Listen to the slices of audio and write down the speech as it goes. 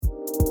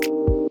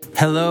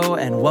Hello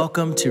and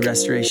welcome to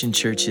Restoration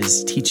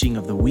Church's Teaching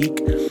of the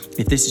Week.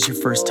 If this is your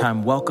first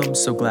time, welcome.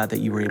 So glad that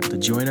you were able to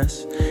join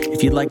us.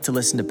 If you'd like to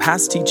listen to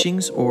past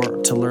teachings or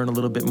to learn a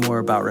little bit more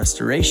about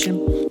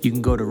restoration, you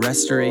can go to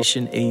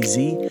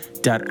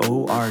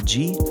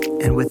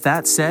restorationaz.org. And with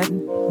that said,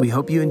 we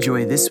hope you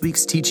enjoy this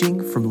week's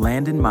teaching from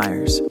Landon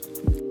Myers.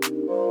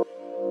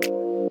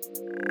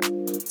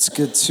 It's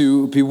good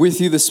to be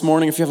with you this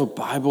morning. If you have a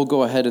Bible,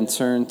 go ahead and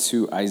turn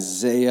to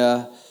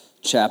Isaiah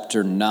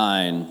chapter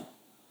 9.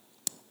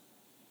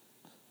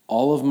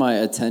 All of my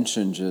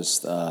attention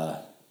just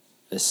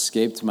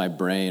escaped my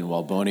brain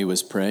while Boney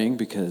was praying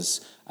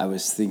because I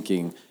was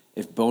thinking,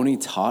 if Boney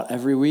taught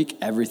every week,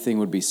 everything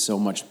would be so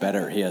much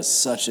better. He has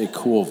such a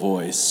cool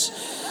voice.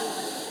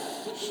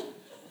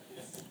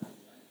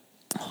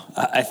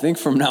 I think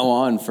from now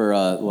on, for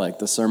like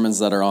the sermons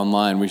that are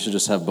online, we should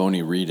just have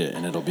Boney read it,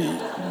 and it'll be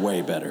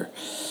way better.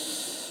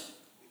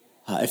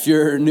 If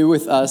you're new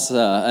with us,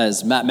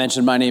 as Matt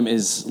mentioned, my name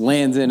is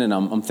Landon, and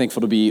I'm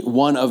thankful to be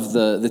one of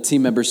the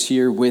team members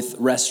here with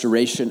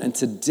Restoration. And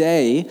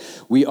today,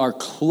 we are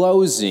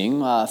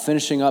finishing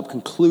up,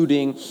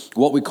 concluding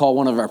what we call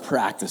one of our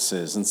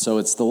practices. And so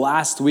it's the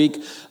last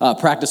week.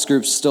 Practice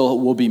groups still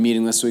will be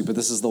meeting this week, but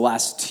this is the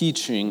last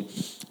teaching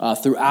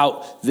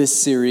throughout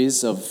this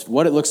series of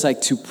what it looks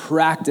like to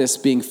practice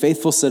being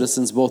faithful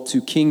citizens both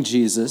to King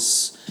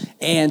Jesus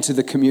and to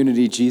the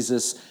community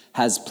Jesus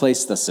has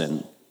placed us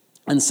in.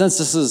 And since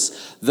this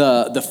is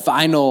the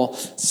final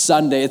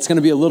Sunday, it's going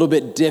to be a little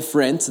bit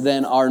different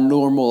than our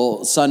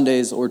normal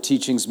Sundays or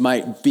teachings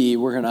might be.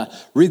 We're going to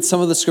read some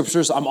of the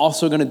scriptures. I'm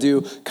also going to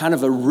do kind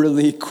of a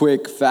really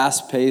quick,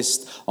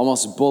 fast-paced,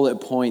 almost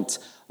bullet point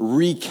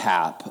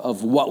recap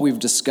of what we've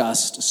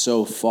discussed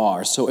so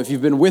far. So if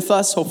you've been with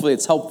us, hopefully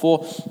it's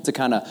helpful to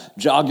kind of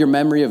jog your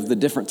memory of the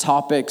different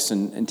topics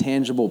and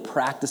tangible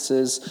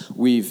practices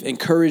we've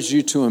encouraged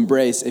you to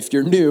embrace. If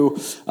you're new,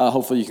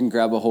 hopefully you can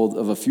grab a hold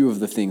of a few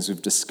of the things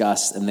we've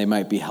discussed, and they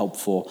might be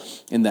helpful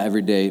in the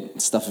everyday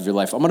stuff of your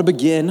life. I'm going to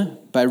begin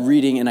by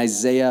reading in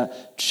Isaiah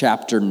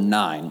chapter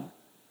 9.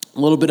 A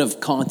little bit of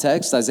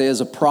context. Isaiah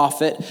is a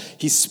prophet.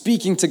 He's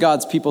speaking to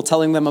God's people,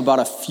 telling them about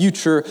a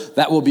future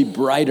that will be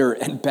brighter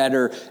and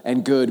better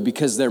and good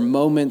because their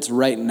moment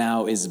right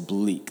now is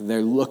bleak.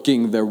 They're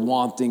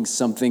wanting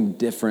something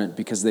different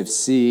because they've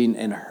seen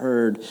and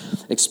heard,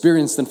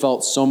 experienced and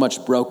felt so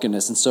much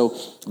brokenness. And so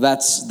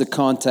that's the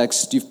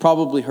context. You've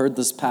probably heard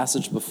this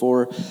passage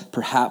before,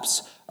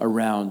 perhaps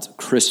around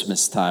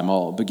Christmas time.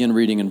 I'll begin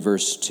reading in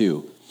verse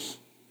 2.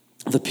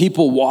 The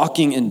people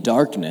walking in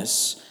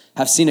darkness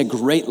have seen a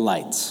great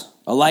light.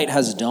 A light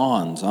has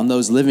dawned on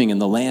those living in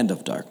the land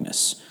of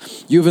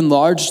darkness. You have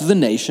enlarged the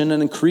nation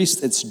and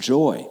increased its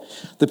joy.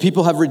 The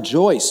people have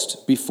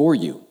rejoiced before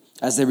you,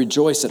 as they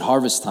rejoice at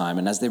harvest time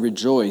and as they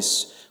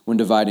rejoice when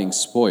dividing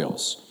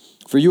spoils.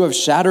 For you have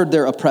shattered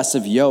their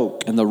oppressive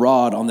yoke and the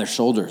rod on their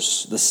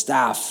shoulders, the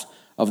staff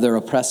of their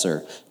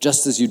oppressor,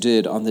 just as you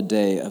did on the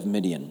day of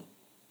Midian.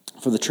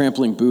 For the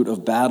trampling boot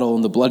of battle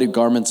and the bloody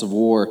garments of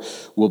war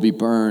will be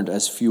burned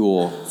as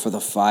fuel for the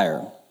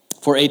fire.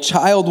 For a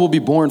child will be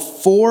born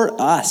for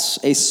us,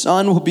 a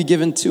son will be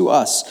given to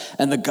us,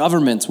 and the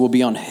government will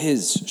be on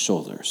his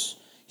shoulders.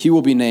 He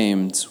will be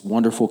named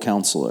Wonderful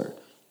Counselor,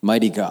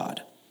 Mighty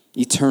God,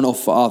 Eternal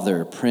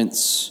Father,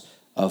 Prince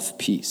of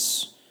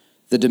Peace.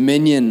 The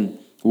dominion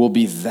will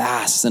be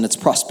vast, and its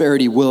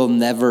prosperity will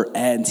never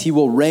end. He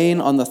will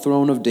reign on the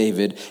throne of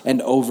David and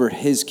over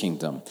his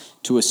kingdom,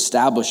 to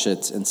establish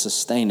it and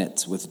sustain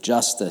it with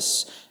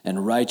justice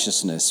and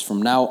righteousness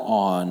from now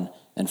on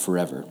and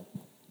forever.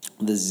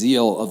 The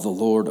zeal of the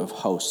Lord of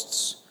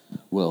hosts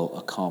will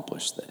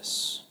accomplish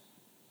this.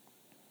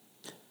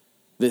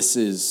 This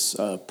is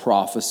a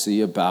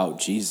prophecy about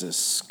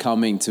Jesus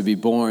coming to be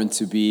born,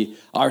 to be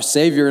our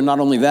Savior. And not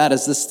only that,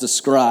 as this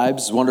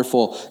describes,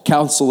 Wonderful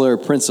Counselor,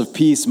 Prince of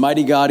Peace,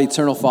 Mighty God,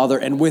 Eternal Father,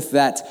 and with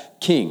that,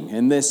 King.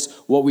 And this,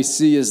 what we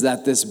see is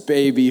that this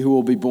baby who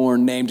will be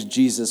born, named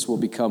Jesus, will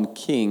become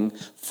King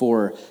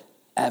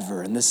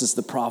forever. And this is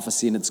the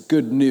prophecy, and it's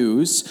good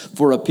news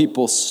for a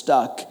people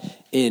stuck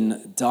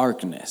in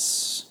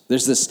darkness.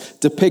 There's this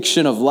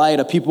depiction of light.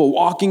 A people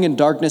walking in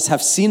darkness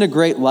have seen a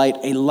great light.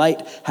 A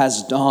light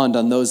has dawned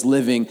on those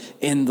living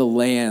in the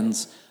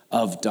lands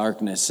of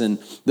darkness. And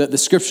the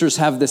scriptures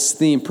have this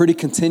theme pretty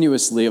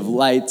continuously of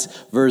light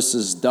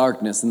versus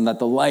darkness, and that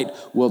the light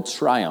will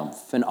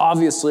triumph. And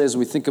obviously, as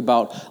we think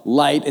about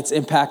light, its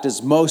impact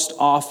is most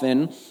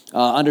often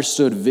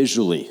understood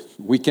visually.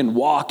 We can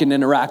walk and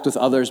interact with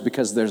others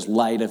because there's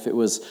light. If it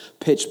was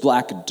pitch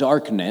black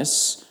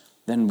darkness,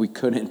 then we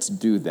couldn't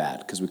do that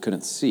because we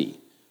couldn't see,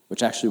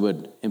 which actually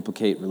would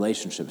implicate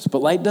relationships.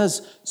 But light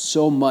does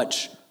so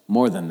much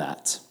more than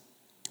that.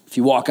 If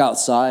you walk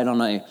outside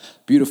on a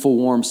beautiful,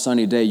 warm,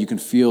 sunny day, you can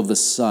feel the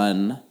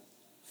sun,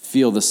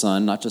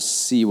 not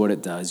just see what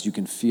it does. You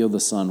can feel the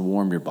sun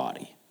warm your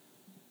body.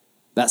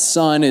 That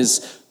sun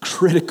is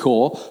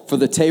critical for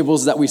the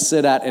tables that we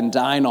sit at and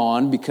dine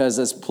on because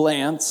as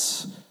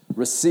plants,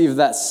 receive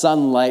that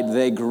sunlight,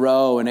 they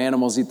grow, and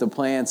animals eat the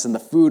plants, and the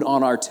food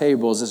on our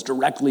tables is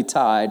directly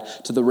tied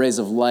to the rays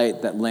of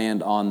light that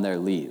land on their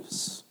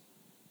leaves.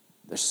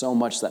 There's so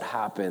much that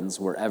happens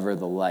wherever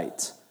the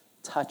light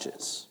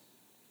touches.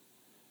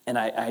 And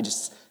I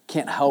just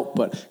can't help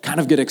but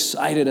kind of get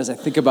excited as I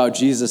think about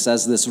Jesus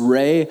as this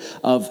ray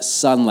of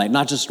sunlight,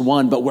 not just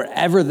one, but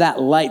wherever that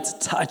light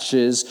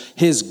touches,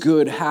 his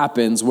good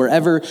happens.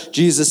 Wherever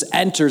Jesus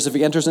enters, if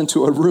he enters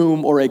into a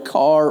room or a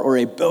car or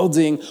a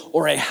building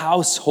or a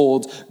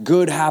household,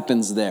 good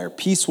happens there.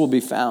 Peace will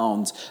be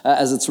found.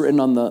 As it's written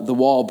on the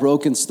wall,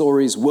 broken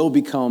stories will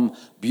become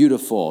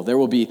beautiful. There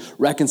will be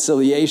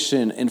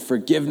reconciliation and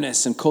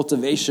forgiveness and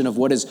cultivation of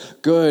what is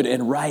good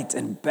and right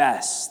and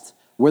best.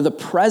 Where the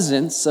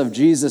presence of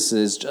Jesus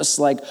is, just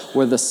like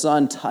where the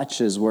sun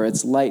touches, where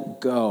its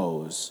light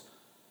goes,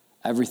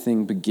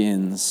 everything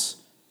begins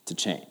to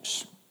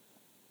change.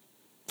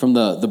 From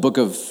the book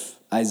of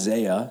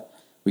Isaiah,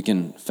 we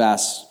can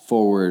fast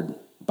forward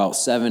about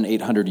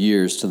 800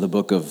 years to the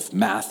book of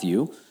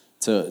Matthew,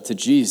 to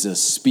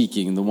Jesus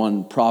speaking, the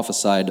one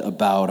prophesied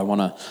about. I want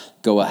to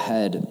go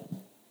ahead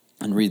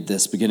and read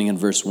this, beginning in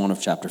verse 1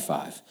 of chapter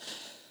 5.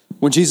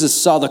 When Jesus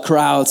saw the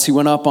crowds, he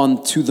went up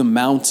onto the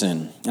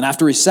mountain, and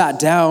after he sat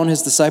down,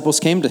 his disciples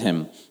came to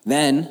him.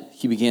 Then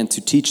he began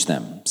to teach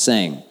them,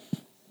 saying,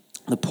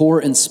 "The poor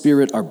in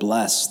spirit are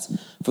blessed,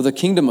 for the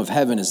kingdom of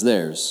heaven is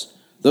theirs.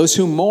 Those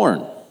who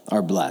mourn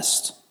are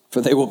blessed,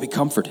 for they will be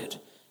comforted.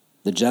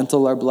 The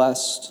gentle are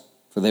blessed,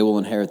 for they will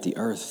inherit the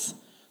earth.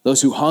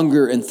 Those who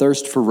hunger and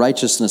thirst for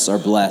righteousness are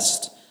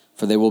blessed,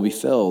 for they will be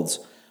filled.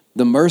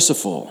 The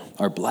merciful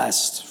are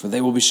blessed, for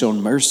they will be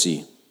shown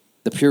mercy.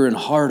 The pure in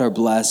heart are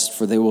blessed,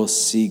 for they will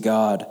see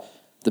God.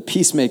 The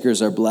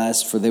peacemakers are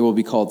blessed, for they will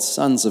be called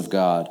sons of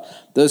God.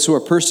 Those who are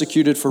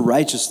persecuted for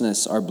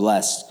righteousness are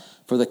blessed,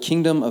 for the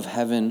kingdom of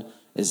heaven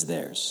is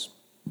theirs.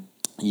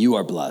 You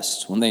are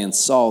blessed when they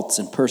insult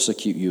and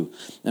persecute you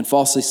and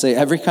falsely say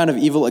every kind of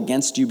evil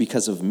against you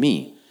because of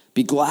me.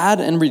 Be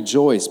glad and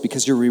rejoice,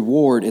 because your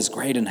reward is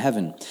great in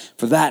heaven,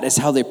 for that is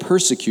how they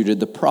persecuted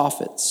the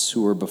prophets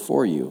who were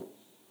before you.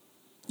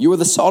 You are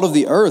the salt of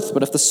the earth,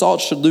 but if the salt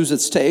should lose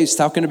its taste,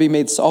 how can it be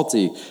made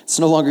salty? It's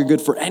no longer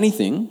good for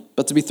anything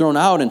but to be thrown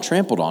out and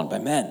trampled on by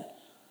men.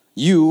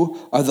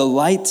 You are the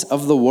light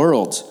of the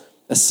world.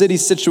 A city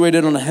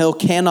situated on a hill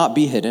cannot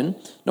be hidden.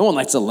 No one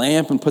lights a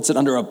lamp and puts it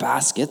under a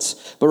basket,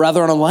 but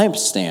rather on a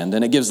lampstand,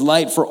 and it gives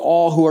light for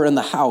all who are in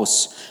the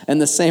house. In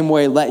the same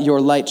way, let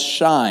your light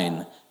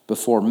shine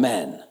before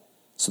men,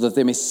 so that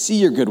they may see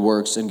your good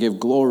works and give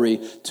glory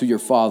to your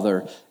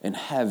Father in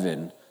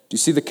heaven." Do you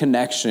see the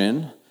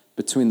connection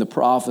between the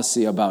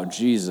prophecy about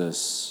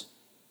Jesus?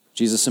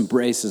 Jesus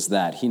embraces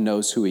that. He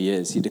knows who he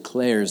is. He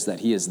declares that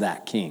he is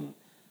that king.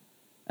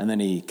 And then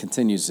he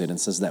continues it and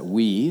says that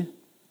we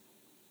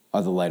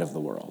are the light of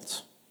the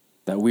world,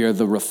 that we are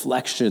the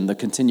reflection, the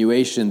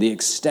continuation, the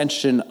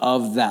extension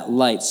of that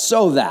light,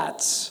 so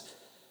that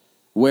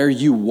where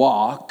you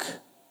walk,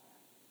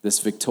 this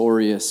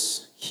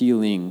victorious,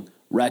 healing,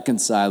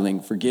 reconciling,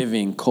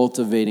 forgiving,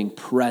 cultivating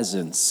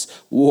presence,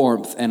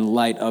 warmth, and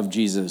light of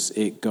Jesus,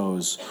 it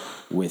goes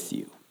with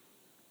you.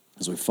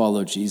 As we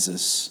follow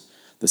Jesus,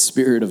 the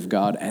Spirit of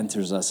God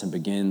enters us and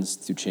begins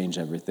to change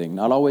everything.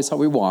 Not always how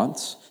we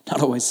want,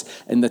 not always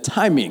in the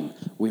timing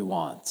we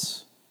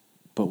want,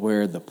 but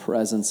where the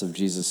presence of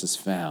Jesus is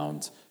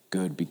found,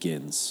 good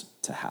begins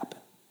to happen.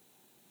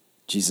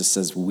 Jesus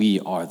says we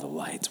are the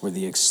light. We're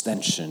the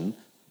extension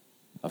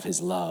of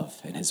his love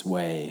and his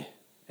way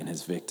and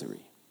his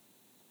victory.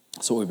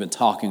 So what we've been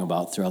talking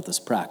about throughout this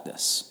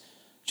practice.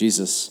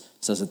 Jesus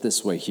says it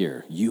this way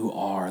here: you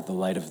are the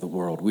light of the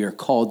world. We are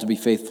called to be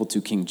faithful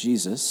to King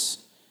Jesus,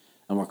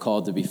 and we're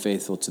called to be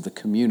faithful to the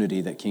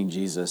community that King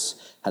Jesus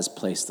has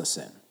placed us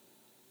in.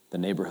 The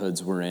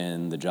neighborhoods we're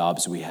in, the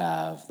jobs we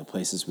have, the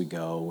places we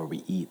go, where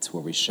we eat,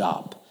 where we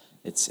shop.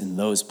 It's in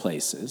those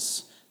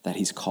places that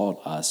he's called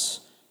us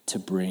to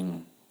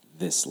bring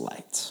this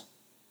light.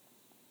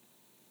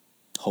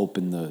 Hope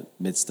in the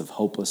midst of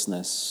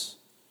hopelessness,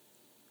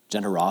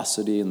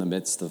 generosity in the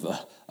midst of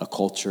a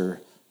culture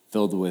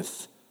filled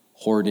with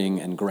hoarding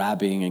and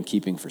grabbing and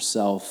keeping for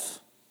self,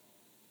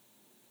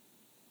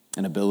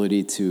 an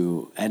ability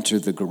to enter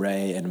the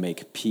gray and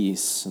make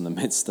peace in the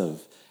midst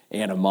of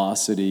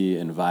animosity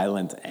and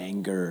violent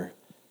anger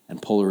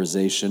and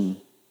polarization.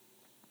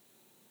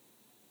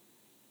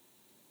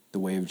 The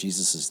way of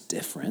Jesus is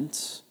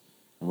different,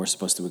 and we're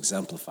supposed to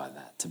exemplify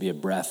that, to be a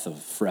breath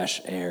of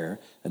fresh air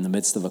in the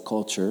midst of a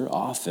culture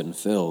often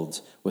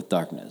filled with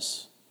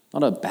darkness.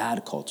 Not a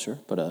bad culture,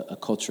 but a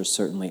culture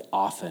certainly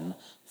often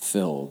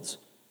filled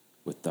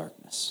with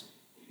darkness.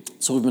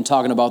 So we've been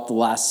talking about the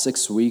last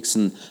 6 weeks,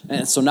 and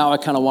so now I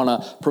kind of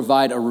want to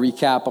provide a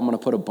recap. I'm going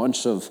to put a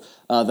bunch of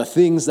the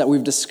things that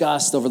we've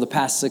discussed over the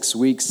past 6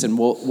 weeks, and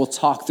we'll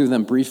talk through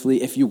them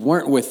briefly. If you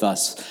weren't with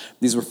us,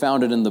 these were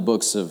founded in the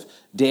books of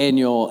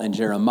Daniel and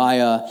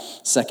Jeremiah,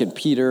 2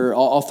 Peter,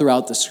 all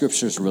throughout the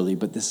scriptures really,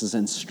 but this is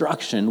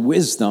instruction,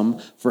 wisdom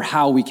for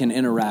how we can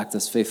interact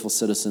as faithful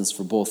citizens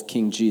for both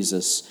King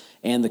Jesus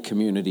and the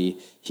community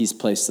he's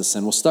placed us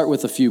in. We'll start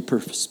with a few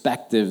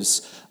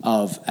perspectives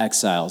of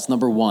exiles.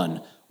 Number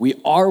one, we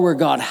are where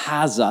God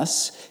has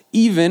us,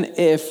 even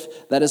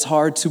if that is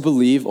hard to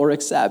believe or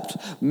accept.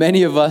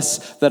 Many of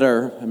us that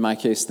are, in my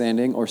case,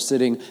 standing or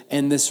sitting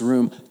in this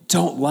room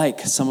don't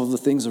like some of the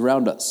things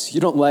around us. You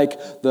don't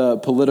like the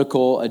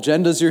political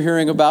agendas you're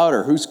hearing about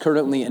or who's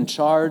currently in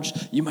charge.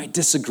 You might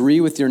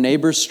disagree with your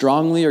neighbors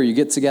strongly, or you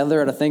get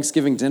together at a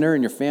Thanksgiving dinner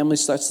and your family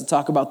starts to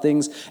talk about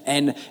things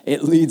and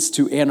it leads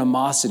to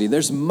animosity.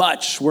 There's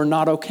much we're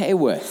not okay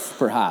with,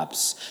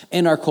 perhaps,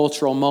 in our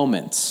cultural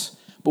moments.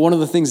 But one of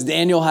the things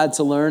Daniel had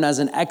to learn as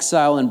an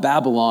exile in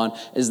Babylon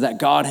is that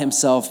God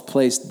himself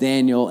placed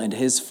Daniel and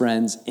his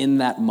friends in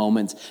that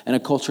moment in a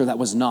culture that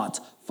was not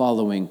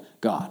following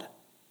God.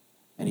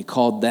 And he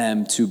called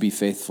them to be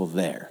faithful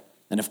there.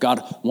 And if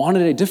God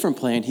wanted a different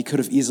plan, he could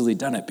have easily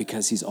done it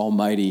because he's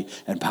almighty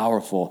and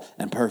powerful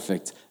and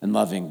perfect and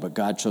loving. But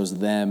God chose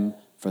them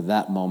for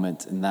that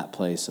moment in that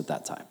place at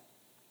that time.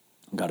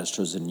 And God has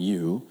chosen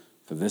you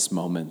for this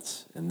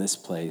moment in this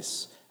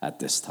place at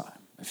this time.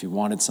 If he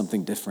wanted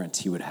something different,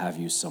 he would have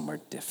you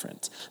somewhere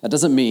different. That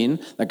doesn't mean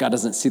that God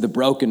doesn't see the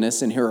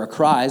brokenness and hear our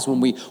cries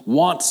when we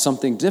want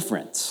something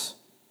different.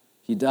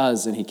 He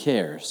does and he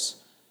cares.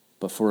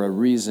 But for a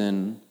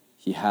reason,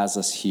 he has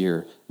us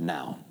here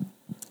now.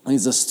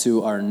 Leads us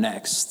to our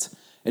next.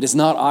 It is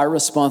not our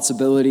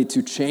responsibility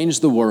to change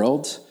the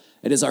world.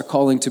 It is our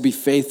calling to be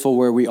faithful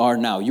where we are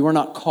now. You are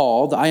not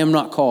called, I am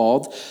not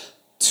called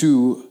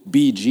to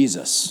be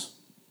Jesus.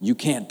 You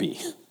can't be.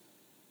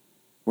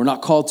 We're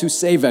not called to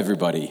save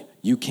everybody.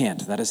 You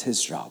can't. That is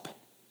his job.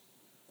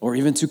 Or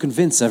even to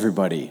convince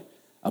everybody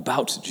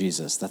about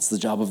Jesus. That's the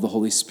job of the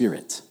Holy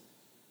Spirit.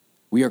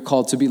 We are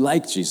called to be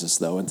like Jesus,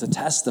 though, and to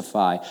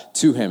testify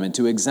to him and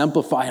to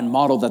exemplify and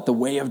model that the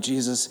way of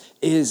Jesus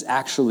is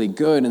actually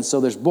good. And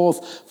so there's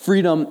both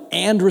freedom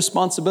and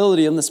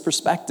responsibility in this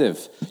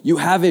perspective. You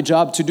have a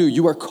job to do.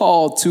 You are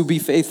called to be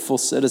faithful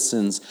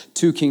citizens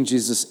to King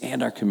Jesus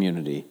and our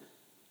community.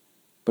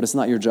 But it's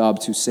not your job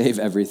to save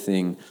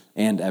everything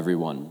and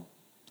everyone.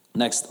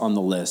 Next on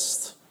the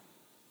list,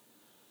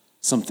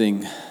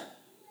 something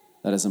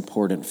that is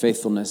important.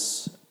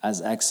 Faithfulness as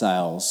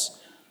exiles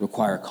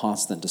require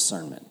constant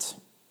discernment.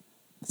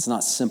 It's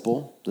not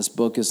simple. This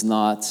book is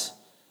not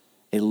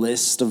a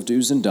list of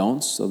do's and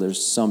don'ts, so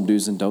there's some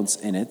do's and don'ts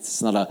in it.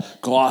 It's not a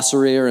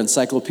glossary or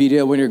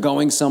encyclopedia. When you're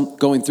going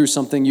through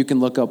something, you can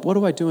look up, what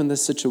do I do in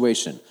this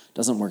situation? It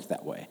doesn't work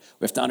that way.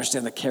 We have to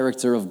understand the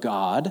character of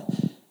God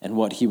and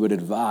what he would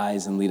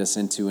advise and lead us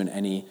into in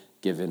any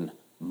given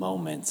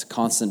moment.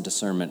 Constant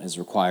discernment is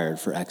required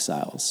for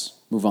exiles.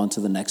 Move on to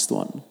the next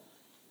one.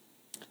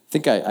 I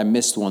think I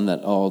missed one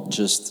that I'll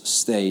just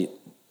state.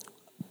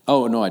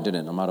 Oh, no, I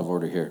didn't. I'm out of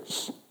order here.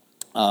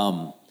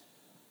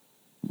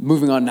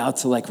 Moving on now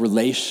to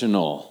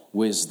relational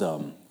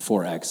wisdom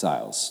for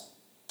exiles.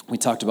 We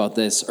talked about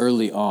this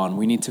early on.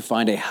 We need to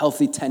find a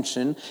healthy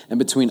tension in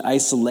between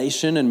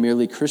isolation and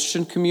merely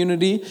Christian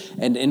community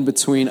and in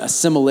between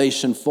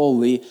assimilation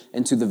fully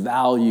into the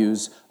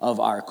values of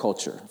our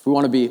culture. If we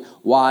want to be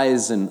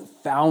wise and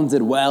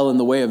founded well in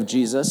the way of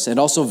Jesus and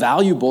also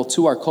valuable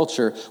to our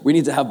culture, we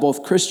need to have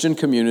both Christian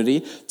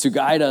community to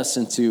guide us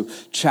and to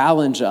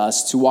challenge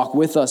us, to walk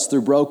with us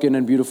through broken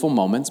and beautiful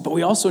moments, but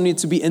we also need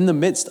to be in the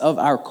midst of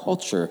our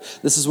culture.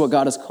 This is what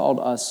God has called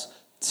us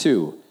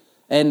to.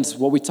 And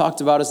what we talked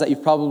about is that you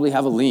probably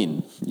have a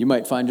lean. You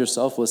might find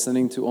yourself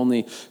listening to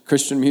only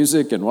Christian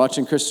music and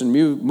watching Christian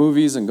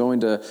movies and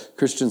going to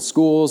Christian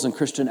schools and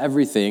Christian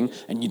everything,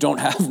 and you don't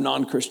have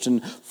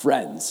non-Christian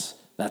friends.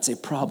 That's a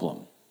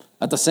problem.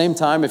 At the same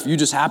time, if you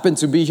just happen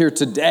to be here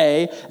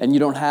today and you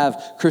don't have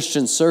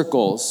Christian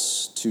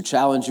circles to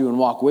challenge you and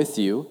walk with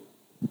you,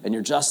 and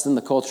you're just in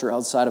the culture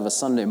outside of a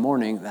Sunday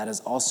morning, that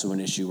is also an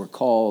issue. We're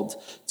called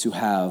to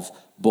have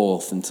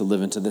both and to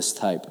live into this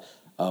type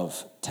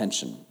of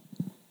tension.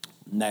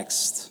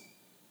 Next,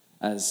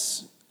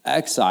 as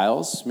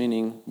exiles,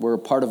 meaning we're a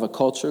part of a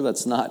culture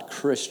that's not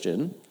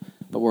Christian,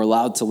 but we're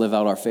allowed to live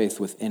out our faith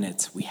within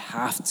it. We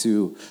have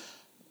to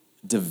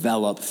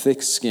develop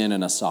thick skin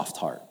and a soft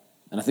heart.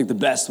 And I think the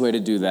best way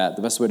to do that,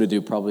 the best way to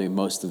do probably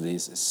most of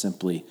these, is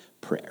simply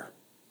prayer.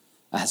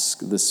 Ask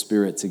the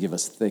Spirit to give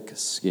us thick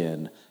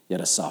skin, yet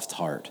a soft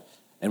heart.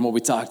 And what we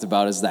talked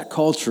about is that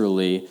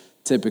culturally,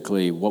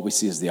 typically, what we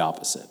see is the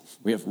opposite.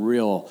 We have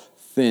real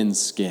thin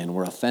skin.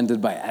 We're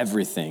offended by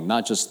everything,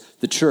 not just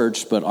the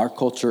church, but our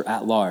culture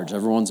at large.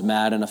 Everyone's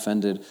mad and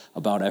offended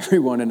about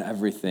everyone and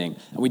everything.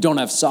 And we don't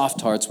have soft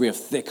hearts, we have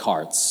thick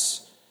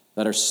hearts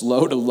that are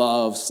slow to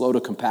love, slow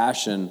to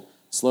compassion,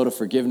 slow to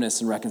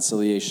forgiveness and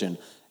reconciliation.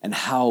 And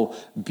how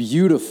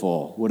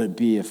beautiful would it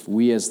be if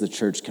we as the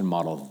church can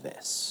model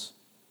this?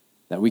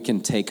 That we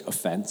can take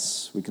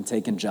offense, we can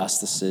take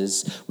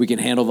injustices, we can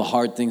handle the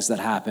hard things that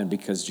happen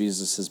because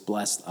Jesus has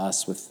blessed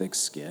us with thick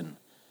skin.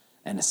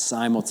 And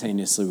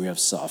simultaneously, we have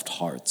soft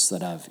hearts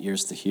that have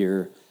ears to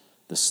hear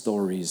the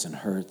stories and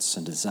hurts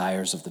and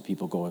desires of the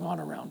people going on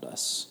around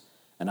us,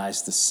 and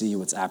eyes to see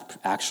what's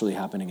actually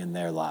happening in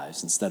their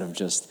lives instead of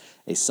just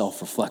a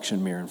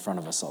self-reflection mirror in front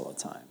of us all the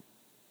time.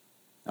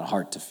 and a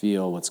heart to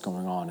feel what's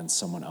going on in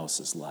someone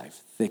else's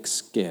life. Thick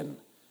skin,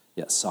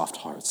 yet soft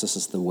hearts. This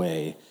is the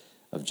way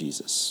of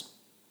Jesus.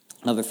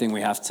 Another thing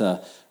we have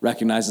to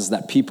recognize is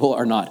that people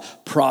are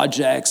not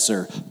projects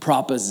or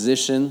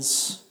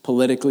propositions,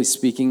 politically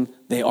speaking.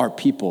 They are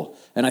people.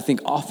 And I think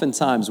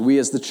oftentimes we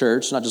as the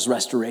church, not just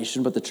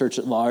Restoration, but the church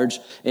at large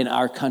in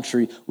our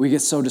country, we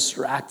get so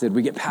distracted.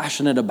 We get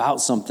passionate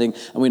about something,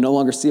 and we no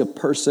longer see a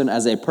person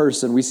as a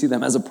person. We see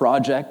them as a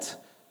project.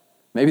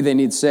 Maybe they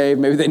need saved.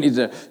 Maybe they need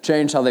to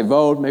change how they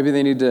vote. Maybe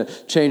they need to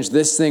change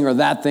this thing or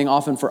that thing,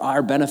 often for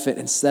our benefit,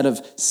 instead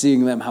of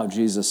seeing them how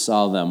Jesus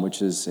saw them,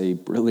 which is a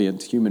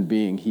brilliant human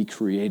being he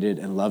created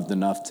and loved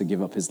enough to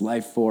give up his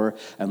life for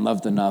and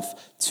loved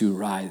enough to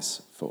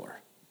rise for.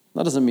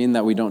 That doesn't mean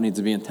that we don't need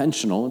to be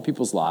intentional in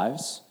people's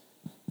lives.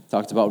 We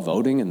talked about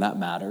voting, and that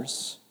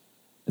matters.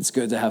 It's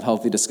good to have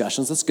healthy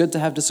discussions. It's good to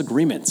have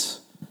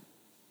disagreements.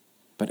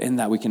 But in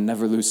that, we can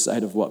never lose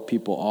sight of what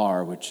people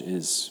are, which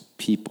is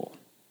people.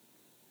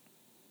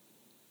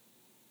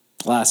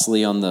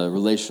 Lastly, on the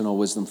relational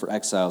wisdom for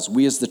exiles,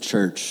 we as the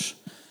church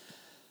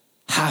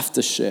have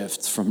to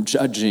shift from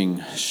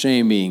judging,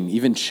 shaming,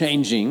 even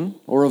changing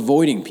or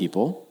avoiding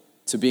people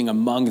to being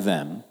among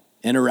them,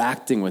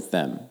 interacting with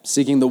them,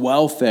 seeking the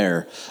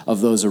welfare of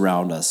those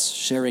around us,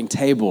 sharing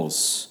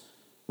tables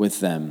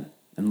with them,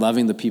 and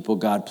loving the people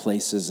God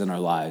places in our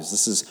lives.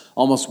 This is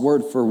almost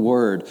word for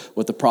word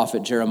what the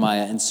prophet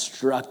Jeremiah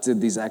instructed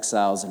these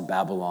exiles in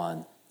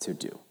Babylon to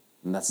do.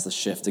 And that's the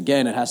shift.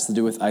 Again, it has to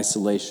do with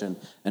isolation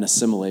and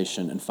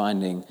assimilation and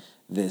finding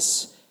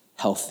this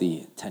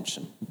healthy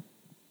tension.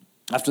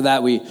 After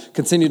that, we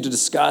continue to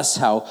discuss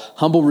how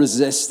humble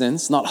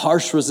resistance, not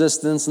harsh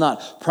resistance,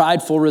 not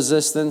prideful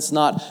resistance,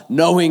 not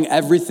knowing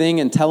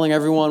everything and telling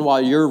everyone why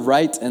you're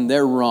right and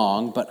they're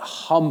wrong, but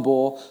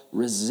humble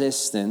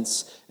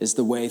resistance is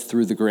the way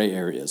through the gray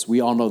areas. We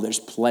all know there's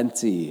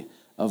plenty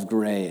of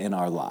gray in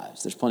our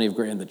lives. There's plenty of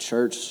gray in the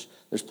church.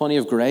 There's plenty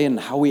of gray in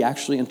how we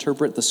actually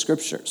interpret the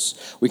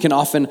scriptures. We can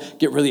often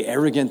get really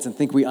arrogant and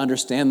think we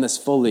understand this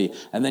fully,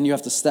 and then you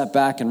have to step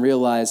back and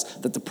realize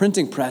that the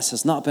printing press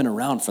has not been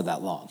around for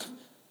that long.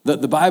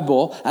 The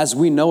Bible, as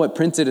we know it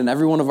printed in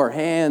every one of our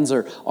hands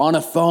or on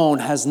a phone,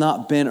 has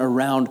not been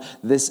around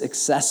this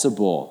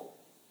accessible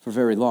for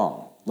very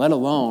long, let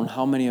alone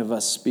how many of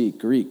us speak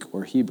Greek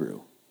or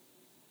Hebrew.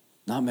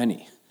 Not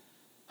many.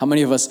 How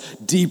many of us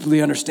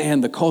deeply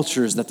understand the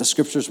cultures that the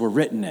scriptures were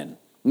written in?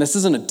 And this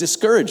isn't a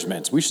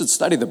discouragement. We should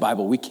study the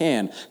Bible. We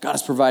can. God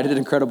has provided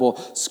incredible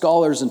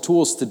scholars and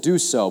tools to do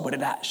so, but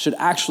it should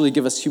actually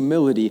give us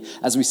humility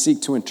as we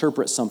seek to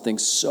interpret something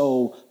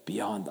so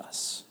beyond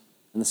us.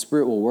 And the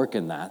Spirit will work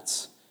in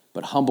that,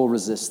 but humble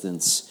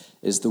resistance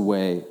is the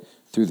way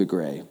through the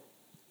gray.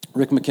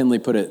 Rick McKinley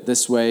put it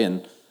this way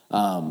in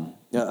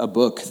a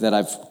book that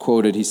I've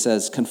quoted. He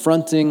says,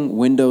 confronting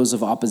windows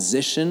of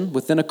opposition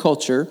within a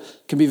culture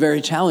can be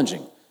very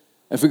challenging.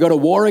 If we go to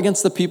war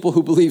against the people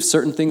who believe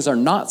certain things are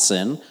not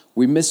sin,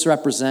 we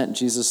misrepresent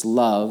Jesus'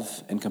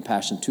 love and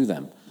compassion to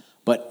them.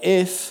 But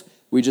if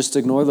we just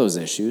ignore those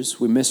issues,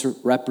 we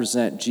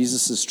misrepresent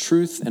Jesus'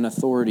 truth and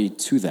authority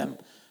to them.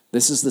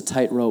 This is the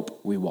tightrope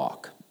we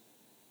walk.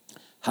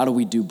 How do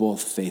we do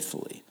both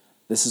faithfully?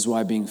 This is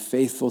why being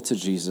faithful to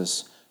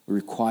Jesus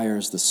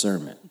requires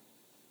discernment,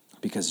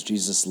 because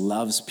Jesus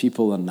loves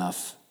people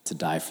enough to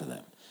die for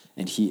them,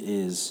 and he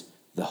is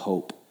the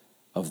hope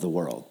of the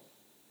world.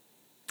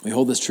 We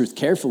hold this truth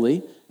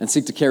carefully and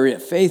seek to carry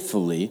it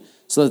faithfully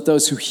so that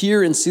those who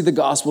hear and see the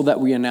gospel that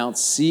we announce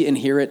see and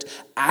hear it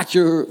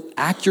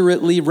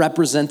accurately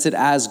represented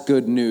as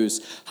good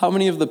news. How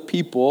many of the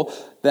people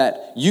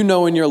that you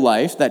know in your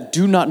life that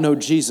do not know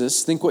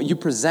Jesus think what you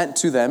present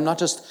to them, not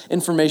just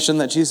information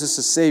that Jesus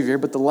is Savior,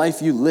 but the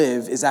life you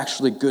live is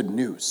actually good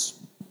news?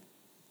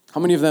 How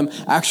many of them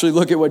actually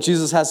look at what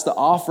Jesus has to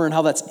offer and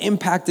how that's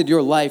impacted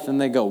your life and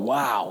they go,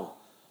 wow,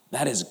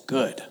 that is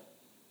good?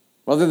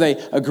 Whether they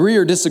agree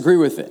or disagree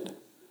with it.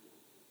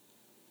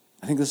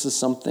 I think this is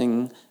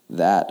something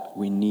that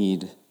we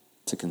need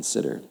to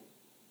consider.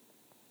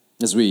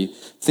 As we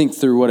think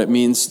through what it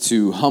means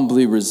to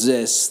humbly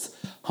resist,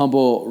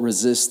 humble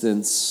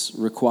resistance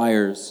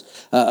requires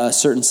a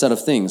certain set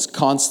of things.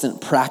 Constant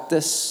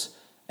practice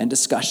and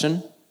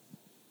discussion.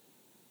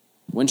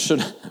 When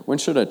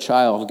should a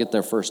child get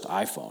their first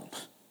iPhone?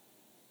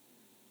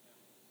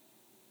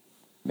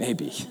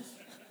 Maybe.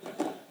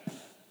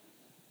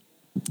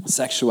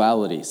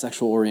 Sexuality,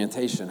 sexual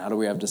orientation. How do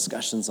we have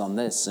discussions on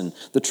this? And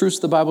the truths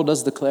the Bible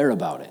does declare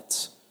about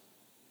it.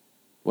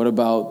 What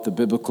about the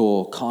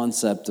biblical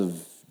concept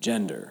of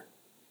gender?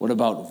 What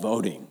about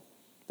voting?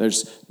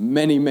 There's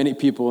many, many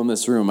people in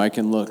this room I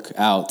can look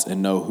out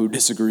and know who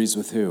disagrees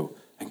with who.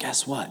 And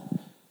guess what?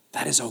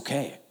 That is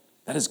okay.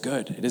 That is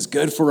good. It is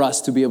good for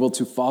us to be able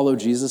to follow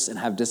Jesus and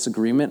have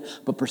disagreement,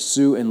 but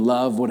pursue and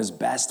love what is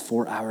best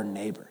for our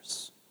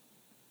neighbors.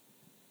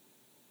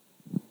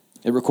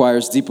 It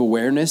requires deep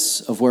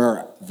awareness of where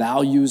our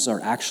values are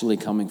actually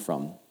coming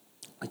from.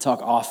 I talk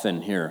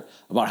often here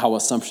about how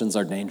assumptions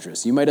are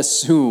dangerous. You might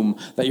assume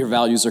that your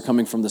values are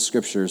coming from the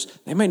scriptures.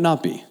 They might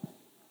not be.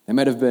 They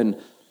might have been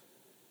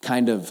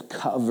kind of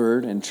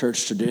covered in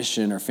church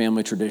tradition or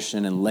family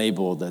tradition and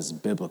labeled as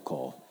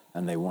biblical,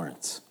 and they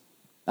weren't.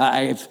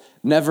 I've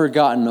never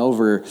gotten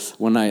over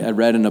when I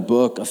read in a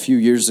book a few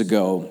years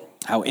ago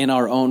how in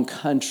our own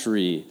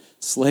country,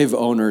 slave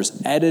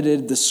owners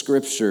edited the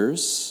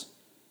scriptures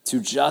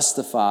to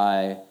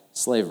justify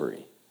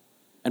slavery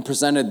and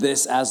presented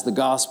this as the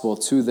gospel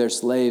to their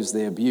slaves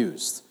they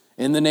abused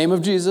in the name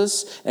of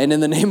Jesus and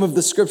in the name of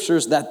the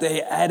scriptures that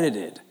they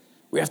edited.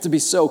 We have to be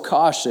so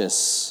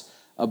cautious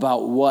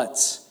about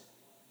what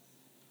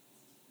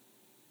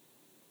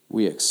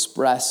we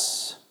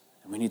express,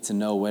 and we need to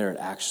know where it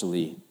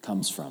actually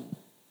comes from.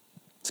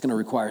 It's going to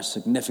require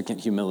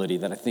significant humility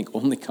that I think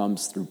only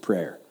comes through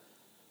prayer.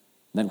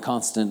 Then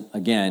constant,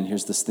 again,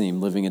 here's this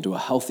theme, living into a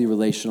healthy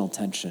relational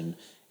tension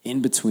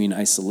in between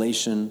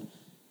isolation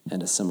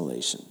and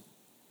assimilation.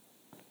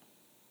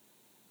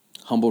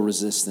 Humble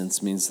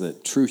resistance means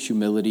that true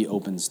humility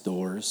opens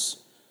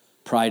doors.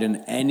 Pride in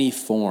any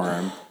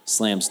form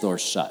slams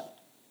doors shut.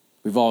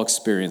 We've all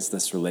experienced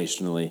this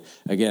relationally.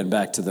 Again,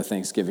 back to the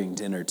Thanksgiving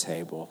dinner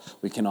table.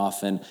 We can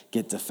often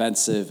get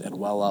defensive and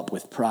well up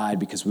with pride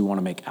because we want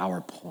to make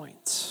our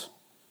point.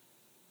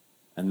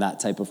 And that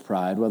type of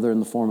pride, whether in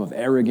the form of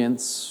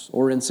arrogance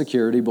or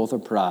insecurity, both are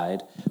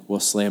pride, will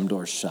slam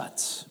doors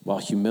shut, while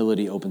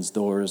humility opens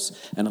doors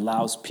and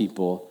allows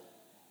people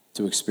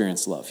to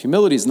experience love.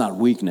 Humility is not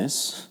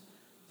weakness.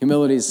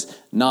 Humility is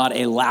not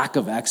a lack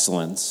of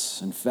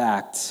excellence. In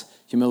fact,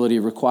 humility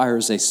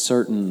requires a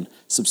certain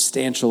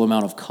substantial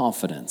amount of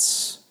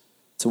confidence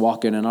to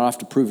walk in and not have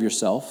to prove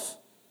yourself,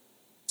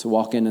 to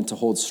walk in and to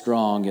hold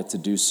strong, yet to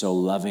do so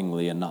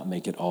lovingly and not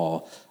make it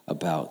all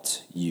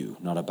about you,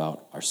 not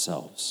about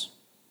ourselves.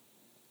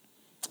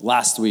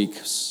 Last week,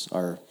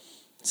 our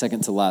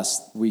second to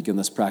last week in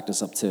this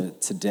practice up to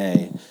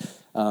today,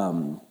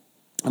 and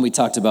we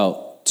talked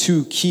about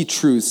two key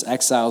truths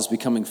exiles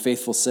becoming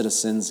faithful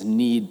citizens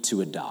need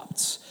to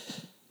adopt.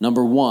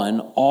 Number one,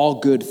 all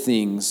good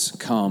things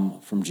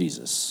come from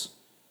Jesus.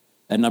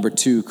 And number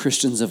two,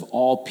 Christians of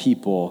all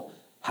people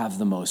have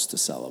the most to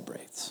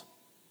celebrate.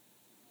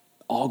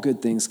 All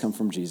good things come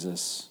from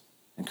Jesus,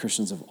 and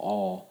Christians of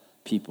all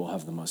people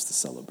have the most to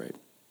celebrate.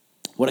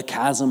 What a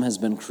chasm has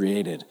been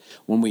created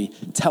when we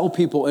tell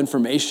people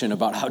information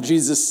about how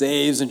Jesus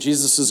saves and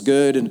Jesus is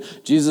good and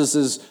Jesus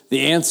is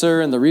the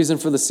answer and the reason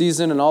for the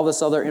season and all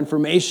this other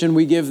information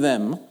we give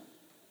them.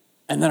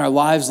 And then our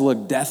lives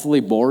look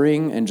deathly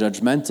boring and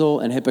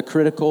judgmental and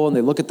hypocritical, and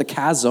they look at the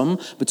chasm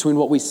between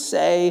what we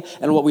say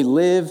and what we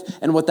live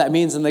and what that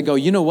means, and they go,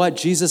 you know what?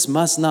 Jesus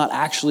must not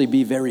actually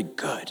be very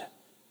good.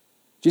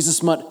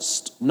 Jesus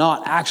must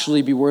not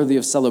actually be worthy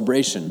of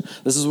celebration.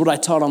 This is what I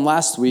taught on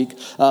last week.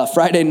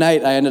 Friday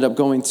night, I ended up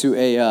going to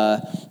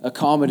a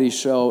comedy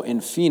show in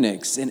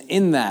Phoenix, and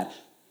in that,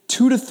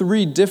 2 to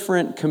 3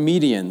 different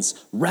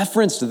comedians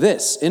referenced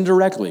this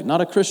indirectly, not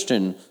a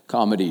Christian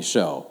comedy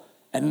show.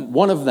 And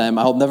one of them,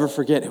 I'll never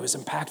forget, it was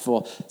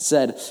impactful,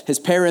 said his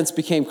parents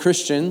became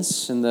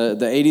Christians in the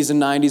 80s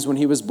and 90s when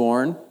he was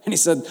born. And he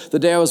said, the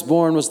day I was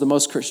born was the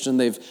most Christian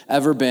they've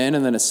ever been,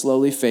 and then it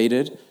slowly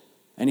faded.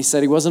 And he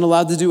said he wasn't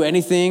allowed to do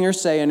anything or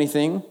say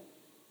anything.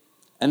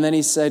 And then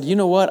he said, you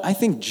know what? I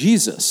think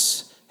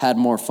Jesus had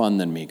more fun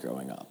than me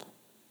growing up.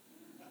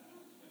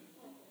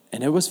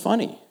 And it was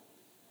funny.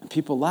 And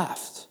people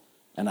laughed.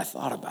 And I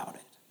thought about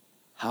it.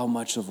 How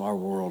much of our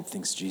world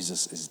thinks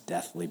Jesus is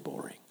deathly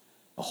boring?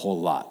 A whole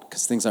lot,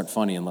 because things aren't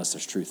funny unless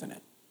there's truth in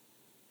it.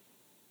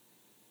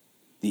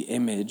 The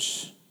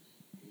image,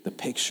 the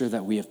picture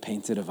that we have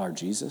painted of our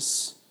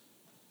Jesus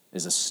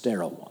is a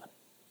sterile one.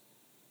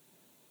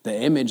 The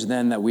image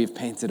then that we've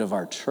painted of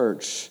our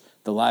church,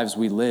 the lives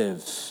we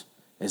live,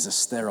 is a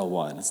sterile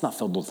one. It's not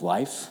filled with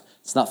life.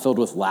 It's not filled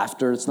with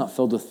laughter. It's not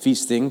filled with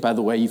feasting. By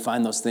the way, you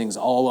find those things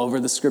all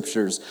over the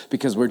scriptures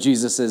because where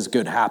Jesus is,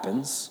 good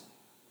happens.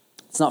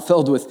 It's not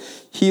filled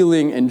with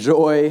healing and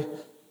joy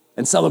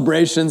and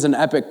celebrations and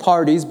epic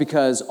parties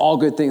because all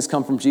good things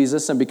come from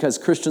Jesus and because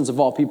Christians of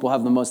all people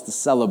have the most to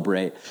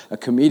celebrate. A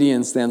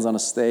comedian stands on a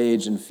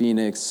stage in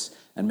Phoenix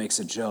and makes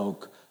a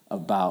joke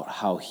about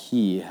how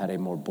he had a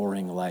more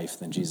boring life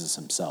than Jesus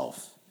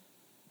himself.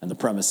 And the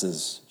premise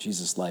is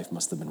Jesus' life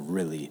must have been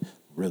really,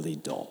 really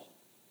dull.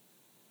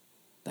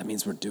 That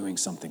means we're doing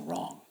something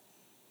wrong.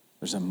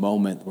 There's a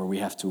moment where we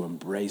have to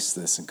embrace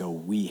this and go,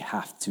 we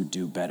have to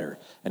do better.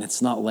 And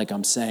it's not like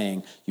I'm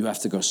saying you have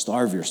to go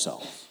starve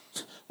yourself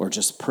or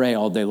just pray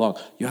all day long.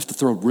 You have to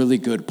throw really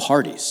good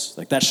parties.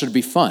 Like that should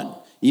be fun.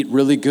 Eat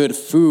really good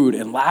food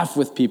and laugh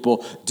with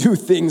people. Do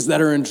things that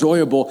are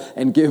enjoyable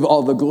and give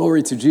all the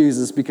glory to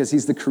Jesus because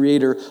he's the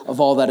creator of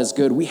all that is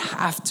good. We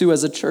have to,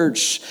 as a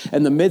church,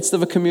 in the midst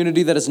of a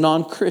community that is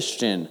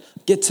non-Christian,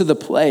 get to the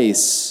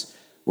place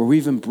where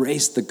we've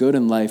embraced the good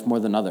in life more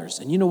than others.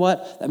 And you know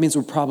what? That means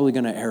we're probably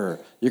going to err.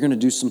 You're going to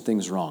do some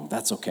things wrong.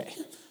 That's okay.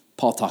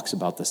 Paul talks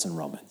about this in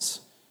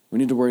Romans. We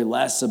need to worry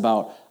less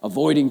about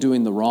avoiding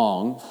doing the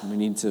wrong. We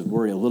need to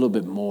worry a little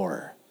bit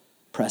more.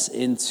 Press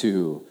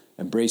into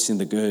embracing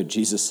the good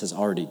Jesus has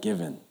already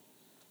given.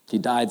 He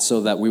died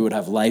so that we would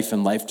have life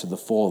and life to the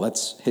full.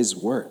 That's his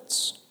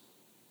words.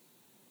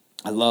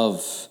 I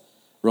love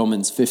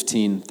Romans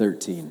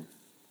 15:13.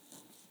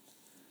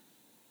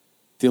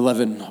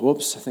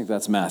 I think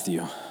that's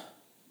Matthew.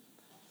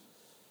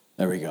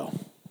 There we go.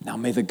 Now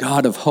may the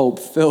God of hope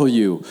fill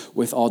you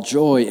with all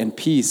joy and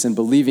peace in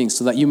believing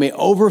so that you may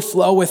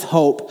overflow with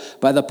hope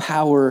by the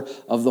power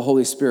of the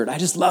Holy Spirit. I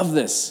just love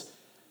this.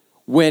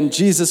 When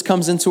Jesus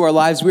comes into our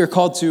lives,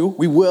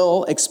 we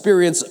will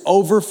experience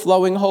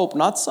overflowing hope.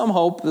 Not some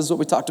hope. This is what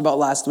we talked about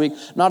last week.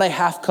 Not a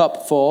half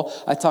cup full.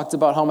 I talked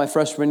about how my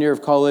freshman year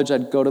of college,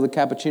 I'd go to the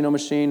cappuccino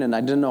machine and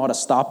I didn't know how to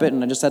stop it.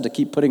 And I just had to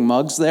keep putting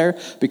mugs there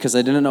because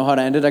I didn't know how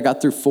to end it. I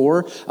got through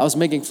 4. I was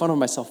making fun of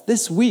myself.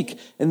 This week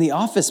in the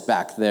office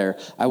back there,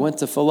 I went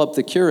to fill up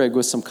the Keurig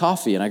with some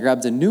coffee and I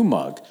grabbed a new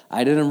mug.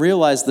 I didn't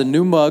realize the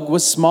new mug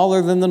was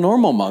smaller than the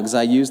normal mugs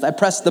I used. I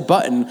pressed the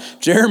button.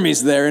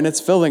 Jeremy's there and it's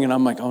filling. And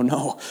I'm like, oh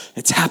no.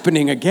 It's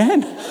happening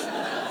again.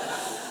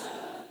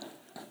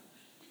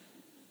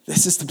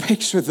 This is the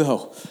picture,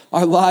 though.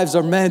 Our lives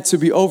are meant to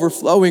be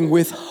overflowing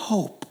with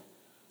hope.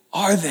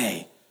 Are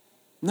they?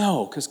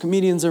 No, because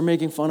comedians are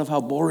making fun of how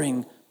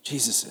boring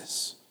Jesus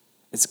is.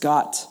 It's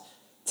got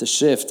to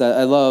shift.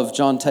 I love,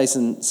 John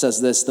Tyson says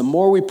this, the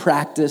more we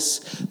practice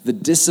the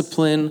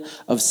discipline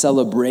of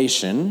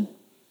celebration,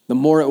 the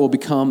more it will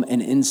become an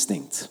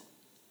instinct.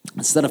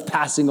 Instead of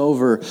passing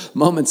over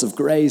moments of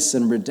grace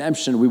and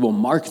redemption, we will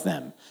mark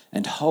them.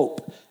 And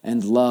hope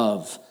and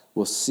love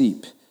will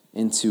seep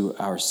into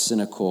our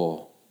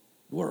cynical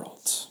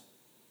world.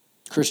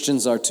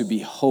 Christians are to be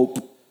hope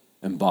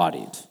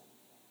embodied.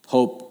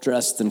 Hope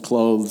dressed in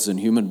clothes and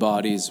human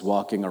bodies,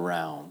 walking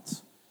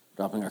around,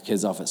 dropping our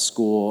kids off at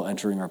school,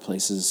 entering our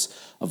places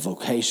of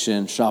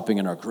vocation, shopping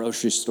in our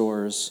grocery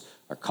stores,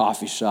 our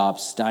coffee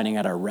shops, dining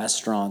at our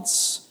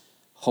restaurants.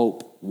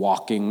 Hope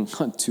walking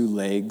on 2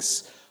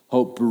 legs.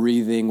 Hope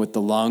breathing with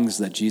the lungs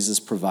that Jesus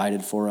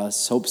provided for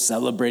us. Hope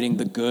celebrating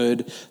the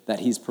good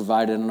that he's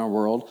provided in our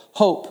world.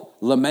 Hope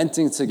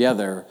lamenting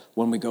together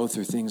when we go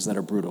through things that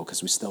are brutal,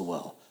 because we still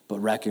will.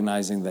 But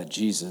recognizing that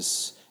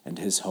Jesus and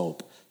his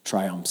hope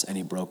triumphs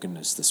any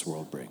brokenness this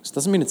world brings.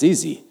 Doesn't mean it's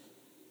easy,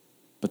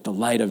 but the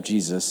light of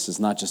Jesus is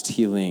not just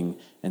healing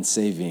and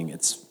saving,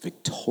 it's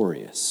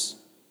victorious.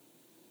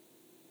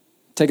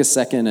 Take a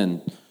second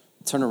and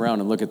turn around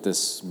and look at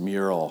this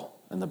mural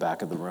in the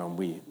back of the room.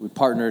 We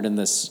partnered in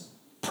this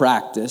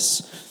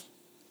practice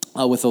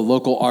with a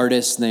local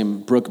artist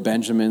named Brooke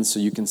Benjamin, so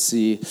you can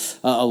see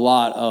a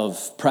lot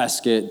of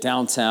Prescott,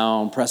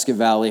 downtown. Prescott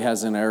Valley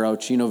has an arrow.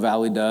 Chino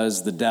Valley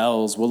does. The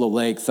Dells, Willow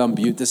Lake, Thumb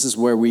Butte. This is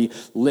where we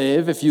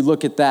live. If you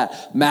look at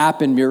that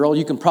map and mural,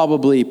 you can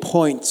probably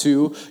point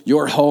to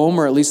your home,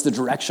 or at least the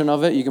direction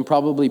of it. You can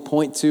probably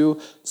point to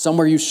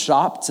somewhere you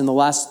shopped in the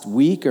last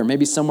week, or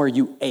maybe somewhere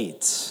you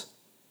ate.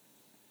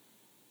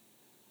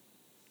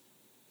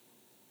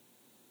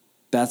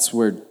 That's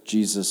where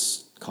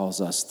Jesus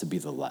calls us to be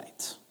the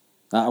light.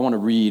 I want to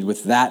read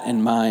with that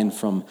in mind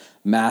from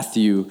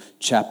Matthew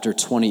chapter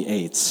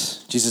 28.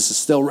 Jesus is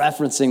still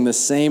referencing the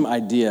same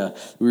idea.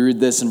 We read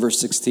this in verse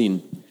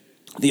 16.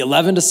 The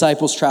 11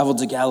 disciples traveled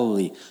to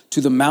Galilee, to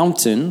the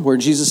mountain where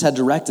Jesus had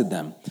directed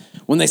them.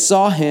 When they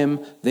saw him,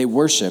 they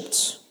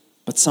worshiped,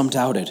 but some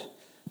doubted.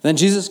 Then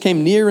Jesus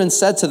came near and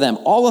said to them,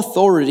 all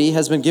authority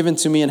has been given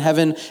to me in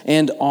heaven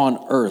and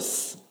on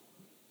earth.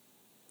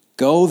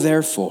 Go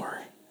therefore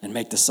and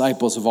make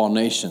disciples of all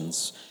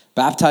nations,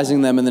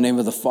 baptizing them in the name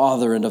of the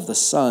Father and of the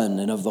Son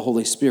and of the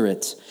Holy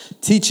Spirit,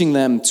 teaching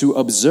them to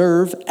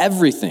observe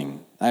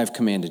everything I have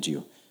commanded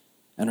you.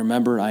 And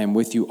remember, I am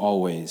with you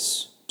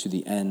always to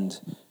the end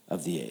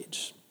of the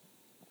age.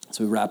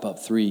 So we wrap up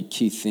 3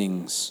 key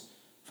things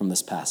from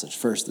this passage.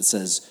 First, it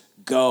says,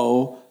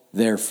 go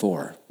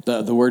therefore.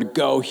 The word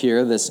go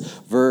here, this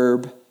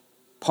verb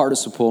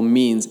participle,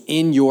 means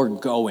in your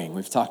going.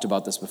 We've talked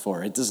about this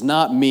before. It does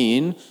not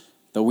mean,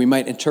 though we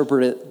might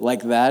interpret it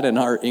like that in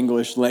our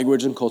English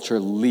language and culture,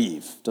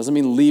 leave. Doesn't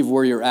mean leave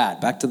where you're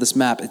at. Back to this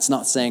map, it's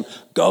not saying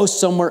go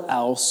somewhere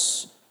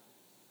else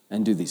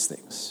and do these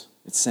things.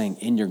 It's saying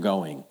in your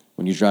going.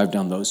 When you drive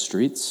down those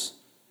streets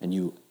and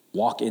you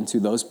walk into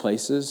those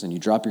places and you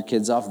drop your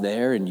kids off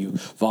there and you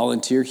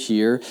volunteer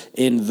here,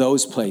 in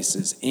those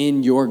places,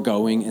 in your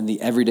going, and the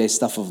everyday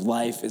stuff of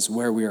life is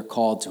where we are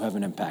called to have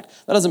an impact.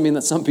 That doesn't mean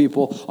that some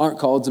people aren't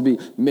called to be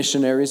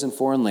missionaries in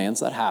foreign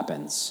lands. That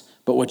happens.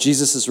 But what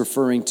Jesus is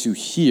referring to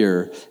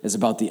here is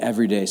about the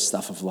everyday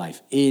stuff of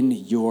life, in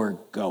your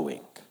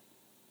going.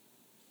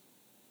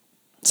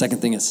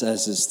 Second thing it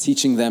says is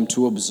teaching them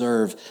to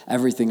observe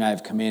everything I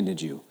have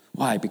commanded you.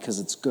 Why? Because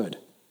it's good.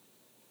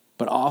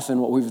 But often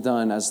what we've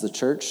done as the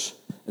church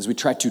is we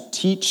try to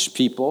teach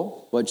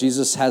people what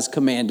Jesus has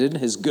commanded,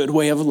 his good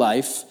way of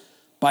life,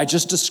 by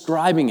just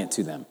describing it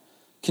to them.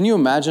 Can you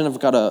imagine if I've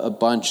got a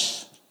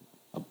bunch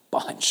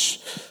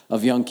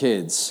of young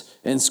kids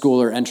in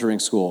school or entering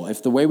school,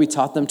 if the way we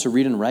taught them to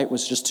read and write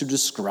was just to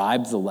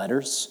describe the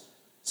letters?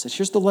 Said,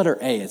 here's the letter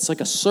A. It's like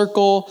a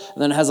circle,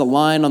 and then it has a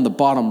line on the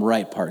bottom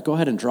right part. Go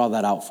ahead and draw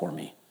that out for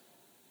me.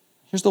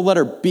 Here's the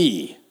letter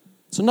B.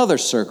 It's another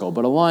circle,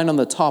 but a line on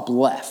the top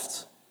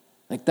left.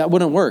 Like, that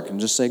wouldn't work. And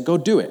just say, go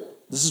do it.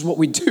 This is what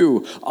we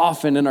do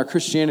often in our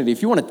Christianity.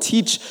 If you want to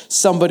teach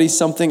somebody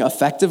something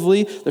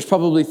effectively, there's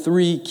probably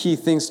 3 key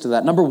things to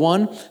that. Number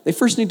 1, they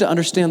first need to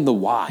understand the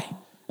why.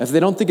 If they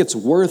don't think it's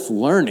worth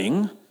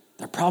learning,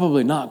 they're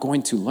probably not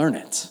going to learn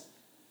it.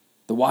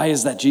 The why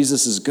is that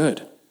Jesus is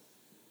good.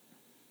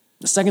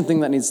 The second thing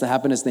that needs to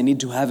happen is they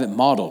need to have it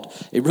modeled.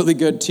 A really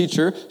good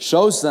teacher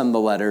shows them the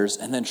letters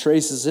and then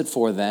traces it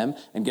for them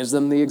and gives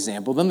them the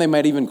example. Then they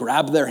might even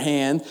grab their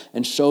hand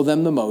and show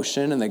them the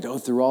motion, and they go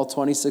through all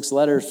 26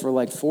 letters for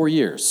like 4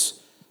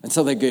 years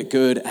until they get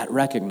good at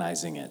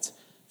recognizing it.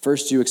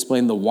 First, you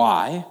explain the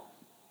why.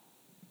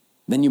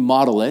 Then you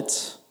model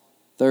it.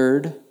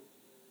 Third,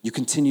 you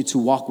continue to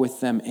walk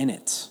with them in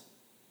it.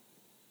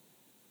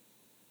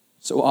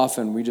 So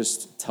often we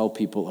just tell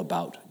people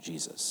about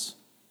Jesus,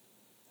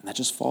 and that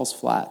just falls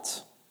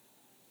flat.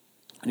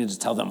 We need to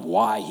tell them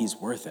why he's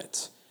worth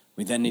it.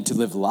 We then need to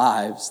live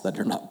lives that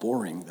are not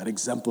boring, that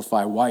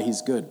exemplify why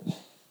he's good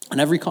in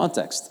every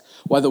context.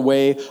 Why the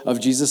way of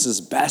Jesus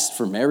is best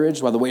for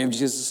marriage, why the way of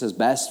Jesus is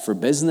best for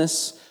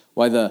business,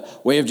 why the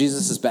way of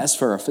Jesus is best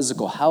for our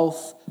physical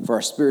health, for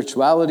our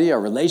spirituality, our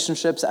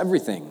relationships,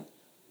 everything.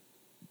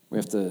 We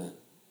have to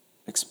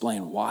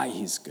explain why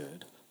he's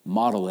good,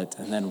 model it,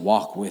 and then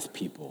walk with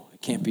people.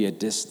 It can't be a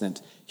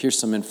distant, here's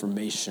some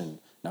information,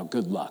 now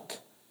good luck.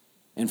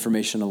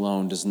 Information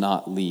alone does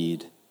not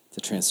lead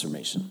to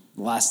transformation.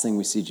 The last thing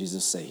we see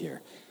Jesus say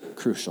here,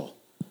 crucial.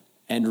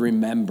 And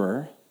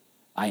remember,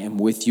 I am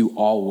with you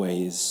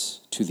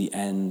always to the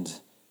end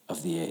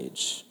of the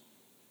age.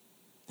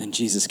 Then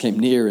Jesus came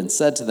near and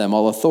said to them,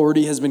 all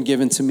authority has been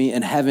given to me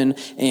in heaven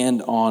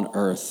and on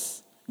earth.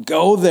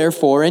 Go,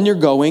 therefore, and you're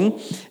going,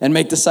 and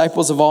make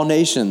disciples of all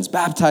nations,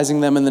 baptizing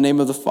them in the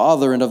name of the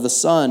Father and of the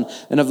Son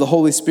and of the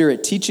Holy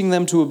Spirit, teaching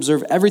them to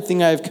observe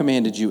everything I have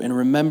commanded you. And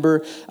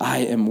remember, I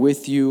am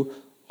with you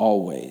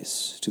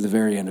always to the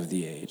very end of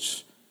the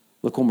age.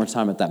 Look one more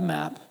time at that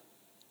map.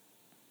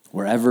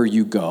 Wherever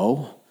you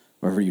go,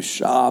 wherever you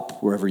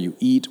shop, wherever you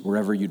eat,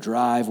 wherever you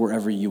drive,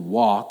 wherever you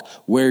walk,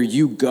 where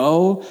you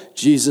go,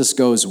 Jesus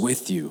goes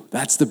with you.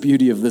 That's the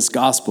beauty of this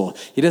gospel.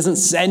 He doesn't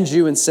send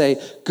you and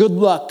say, good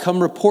luck,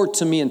 come report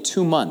to me in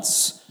 2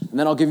 months, and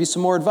then I'll give you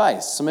some more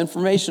advice, some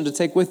information to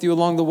take with you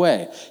along the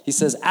way. He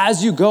says,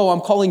 as you go,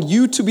 I'm calling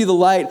you to be the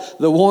light,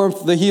 the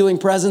warmth, the healing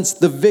presence,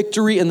 the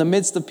victory in the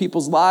midst of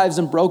people's lives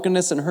and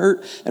brokenness and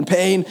hurt and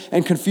pain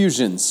and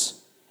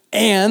confusions.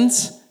 And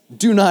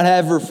do not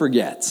ever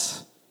forget,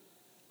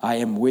 I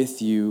am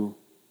with you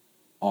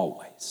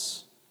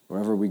always.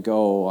 Wherever we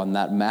go on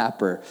that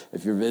map, or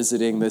if you're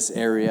visiting this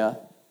area,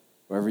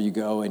 wherever you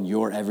go in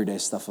your everyday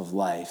stuff of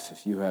life,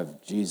 if you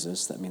have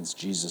Jesus, that means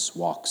Jesus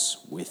walks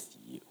with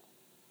you.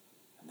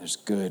 And there's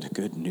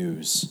good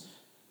news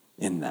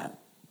in that.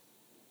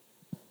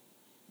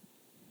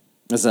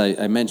 As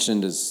I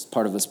mentioned, as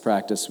part of this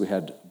practice, we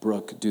had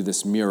Brooke do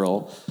this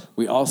mural.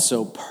 We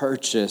also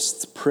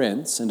purchased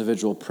prints,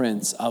 individual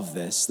prints of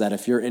this, that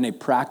if you're in a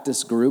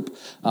practice group,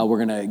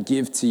 we're going to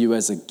give to you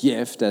as a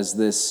gift, as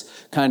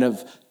this kind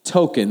of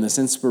token, this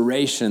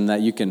inspiration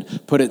that you can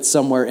put it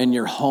somewhere in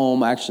your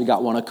home. I actually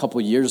got one a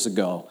couple years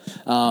ago,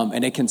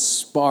 and it can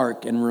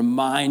spark and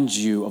remind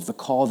you of the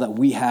call that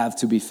we have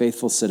to be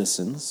faithful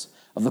citizens,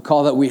 of the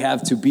call that we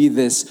have to be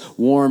this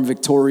warm,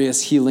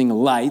 victorious, healing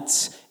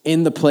light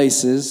in the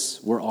places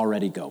we're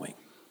already going,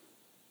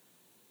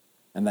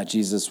 and that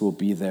Jesus will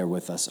be there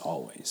with us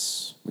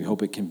always. We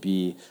hope it can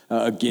be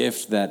a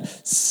gift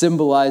that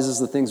symbolizes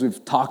the things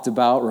we've talked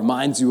about,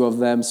 reminds you of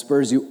them,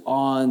 spurs you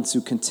on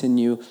to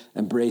continue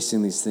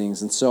embracing these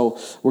things. And so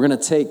we're going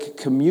to take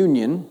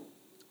communion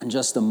in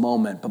just a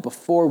moment. But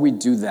before we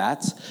do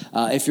that,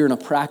 if you're in a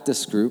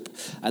practice group,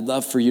 I'd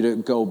love for you to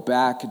go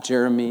back.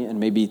 Jeremy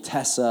and maybe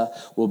Tessa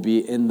will be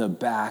in the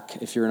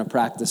back. If you're in a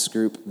practice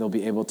group, they'll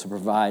be able to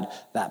provide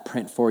that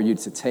print for you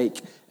to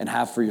take and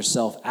have for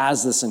yourself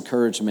as this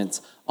encouragement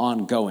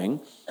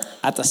ongoing.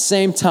 At the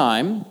same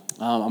time,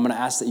 I'm going to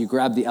ask that you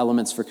grab the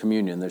elements for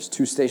communion. There's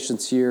 2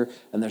 stations here,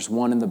 and there's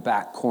one in the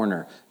back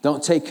corner.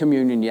 Don't take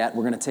communion yet.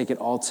 We're going to take it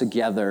all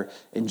together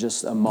in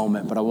just a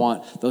moment. But I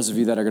want those of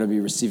you that are going to be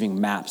receiving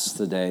maps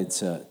today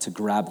to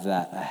grab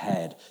that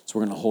ahead. So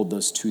we're going to hold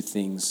those 2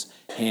 things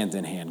hand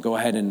in hand. Go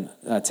ahead and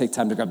take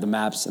time to grab the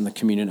maps and the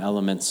communion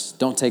elements.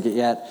 Don't take it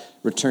yet.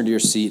 Return to your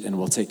seat, and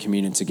we'll take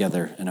communion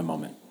together in a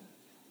moment.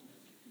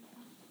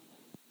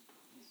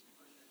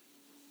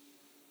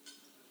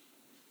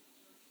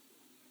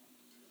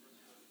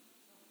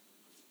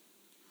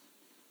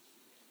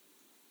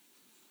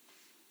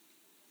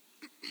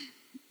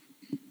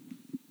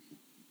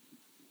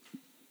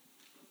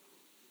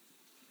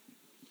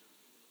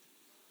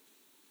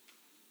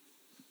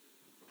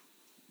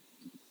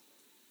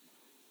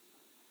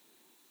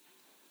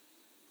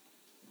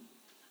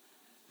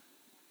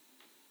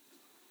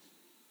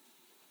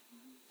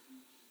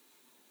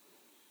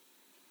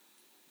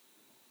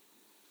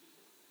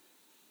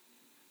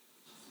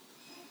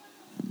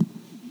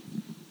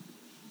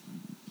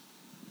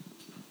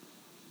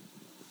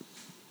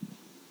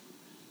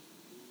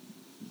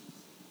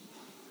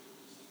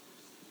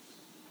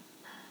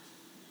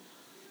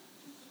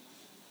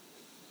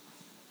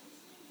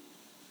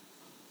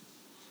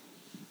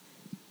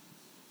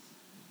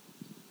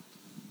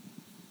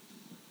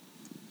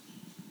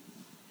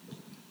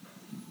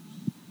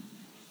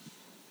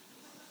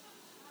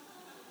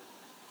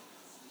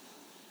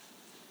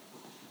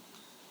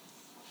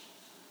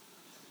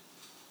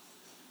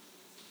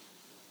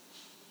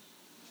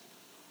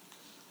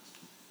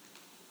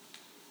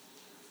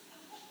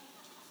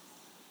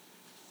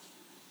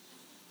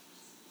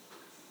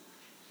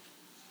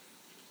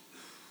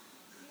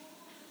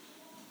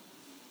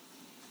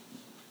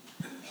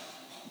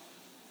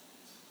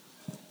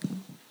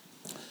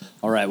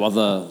 All right, while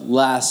the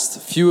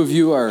last few of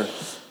you are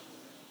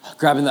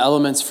grabbing the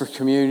elements for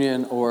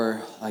communion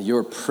or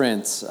your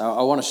prints,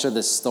 I want to share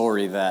this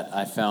story that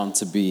I found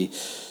to be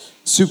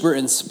super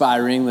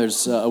inspiring.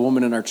 There's a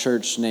woman in our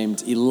church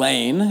named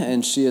Elaine,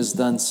 and she has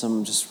done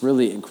some just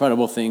really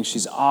incredible things.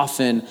 She's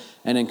often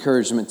an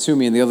encouragement to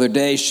me. And the other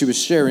day, she was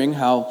sharing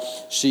how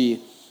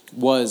she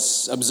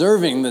was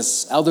observing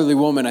this elderly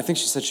woman. I think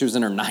she said she was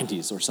in her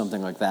 90s or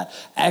something like that,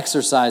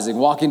 exercising,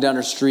 walking down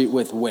her street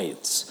with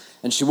weights.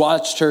 And she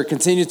watched her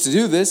continue to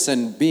do this,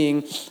 and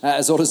being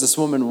as old as this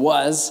woman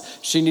was,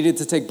 she needed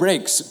to take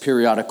breaks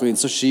periodically. And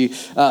so she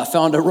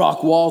found a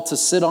rock wall to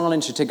sit on,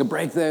 and she'd take a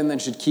break there, and then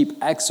she'd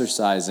keep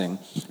exercising.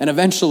 And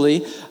eventually,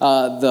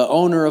 the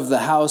owner of the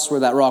house where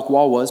that rock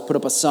wall was put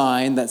up a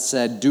sign that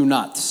said, "Do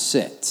not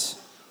sit."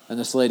 And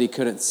this lady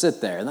couldn't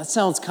sit there. And that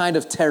sounds kind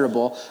of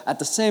terrible. At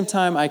the same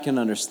time, I can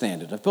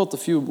understand it. I've built a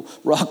few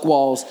rock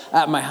walls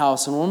at my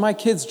house, and when my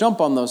kids jump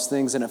on those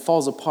things and it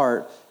falls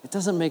apart, it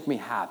doesn't make me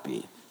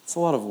happy. It's a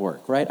lot of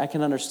work, right? I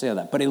can understand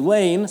that. But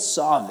Elaine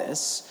saw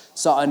this,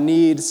 saw a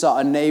need, saw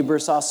a neighbor,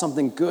 saw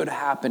something good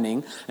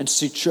happening, and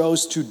she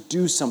chose to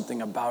do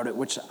something about it,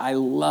 which I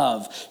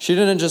love. She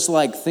didn't just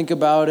think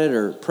about it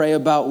or pray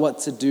about what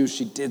to do.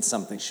 She did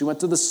something. She went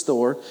to the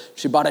store.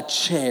 She bought a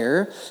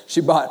chair.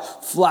 She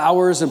bought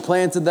flowers and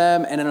planted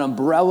them and an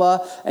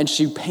umbrella, and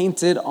she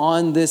painted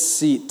on this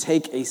seat,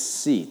 "Take a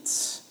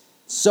seat,"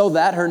 so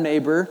that her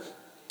neighbor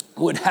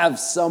would have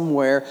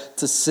somewhere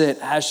to sit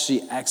as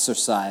she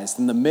exercised.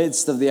 In the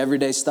midst of the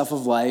everyday stuff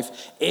of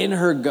life, in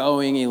her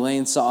going,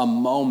 Elaine saw a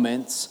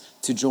moment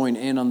to join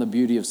in on the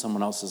beauty of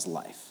someone else's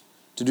life,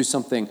 to do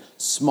something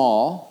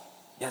small,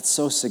 yet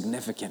so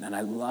significant. And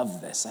I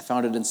love this. I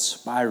found it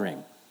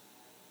inspiring.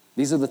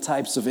 These are the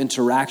types of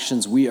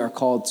interactions we are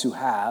called to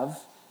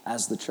have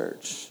as the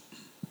church,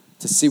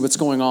 to see what's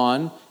going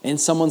on in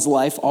someone's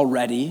life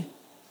already,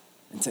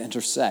 and to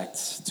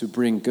intersect, to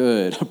bring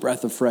good, a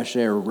breath of fresh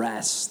air,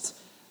 rest,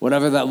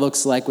 whatever that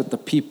looks like with the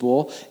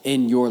people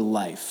in your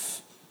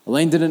life.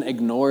 Elaine didn't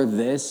ignore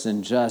this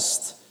and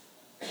just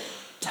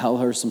tell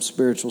her some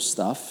spiritual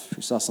stuff.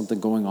 She saw something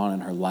going on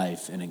in her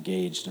life and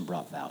engaged and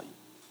brought value.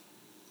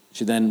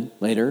 She then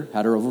later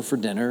had her over for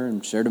dinner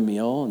and shared a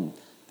meal, and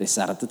they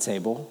sat at the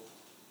table.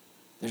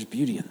 There's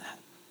beauty in that.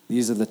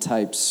 These are the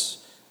types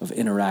of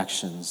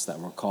interactions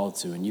that we're called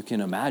to, and you can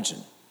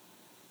imagine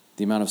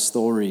the amount of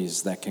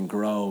stories that can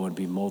grow and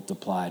be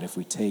multiplied if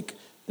we take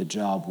the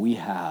job we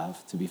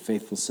have to be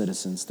faithful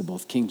citizens to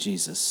both King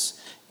Jesus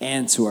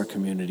and to our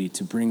community,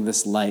 to bring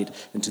this light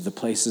into the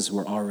places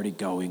we're already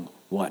going.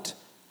 What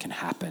can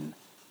happen?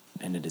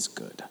 And it is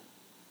good.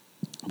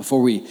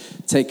 Before we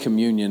take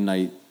communion,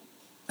 I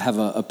have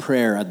a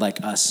prayer I'd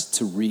like us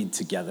to read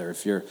together.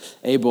 If you're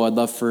able, I'd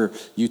love for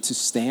you to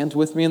stand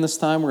with me in this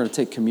time. We're going to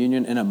take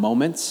communion in a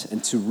moment,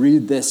 and to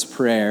read this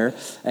prayer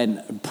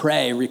and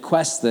pray,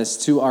 request this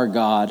to our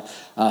God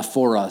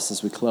for us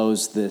as we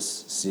close this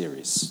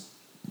series.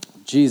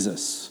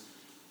 Jesus,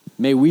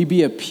 may we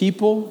be a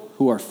people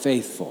who are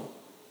faithful,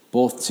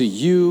 both to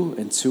you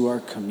and to our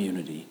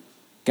community.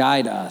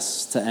 Guide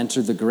us to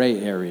enter the gray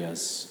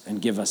areas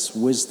and give us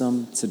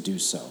wisdom to do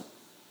so.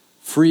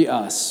 Free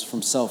us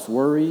from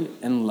self-worry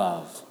and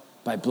love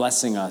by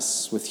blessing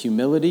us with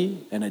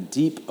humility and a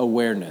deep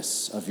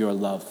awareness of your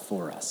love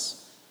for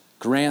us.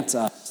 Grant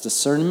us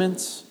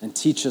discernment and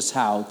teach us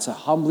how to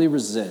humbly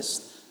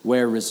resist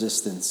where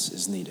resistance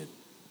is needed.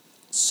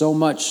 So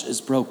much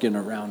is broken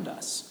around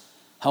us.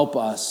 Help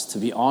us to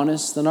be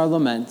honest in our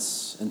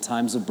laments in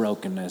times of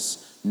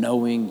brokenness,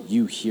 knowing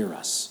you hear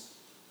us.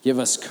 Give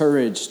us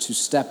courage to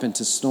step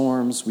into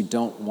storms we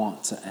don't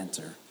want to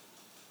enter.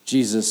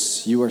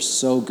 Jesus, you are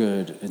so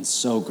good and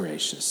so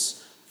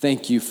gracious.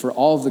 Thank you for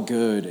all the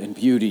good and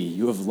beauty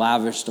you have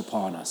lavished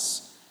upon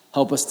us.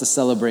 Help us to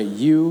celebrate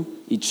you,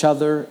 each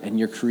other, and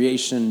your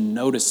creation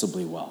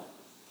noticeably well.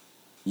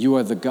 You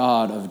are the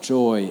God of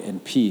joy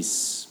and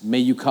peace. May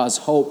you cause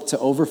hope to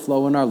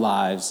overflow in our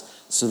lives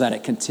so that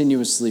it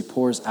continuously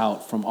pours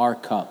out from our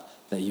cup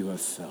that you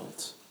have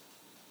filled.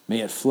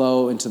 May it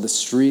flow into the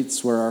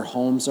streets where our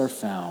homes are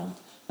found,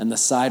 and the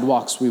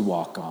sidewalks we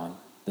walk on,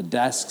 the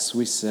desks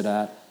we sit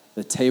at,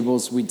 the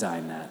tables we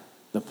dine at,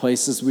 the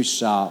places we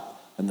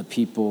shop, and the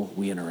people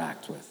we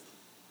interact with.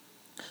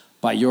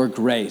 By your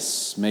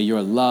grace, may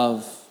your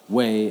love,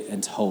 way,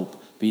 and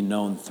hope be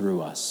known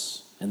through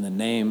us. In the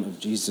name of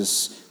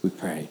Jesus, we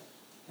pray.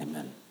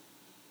 Amen.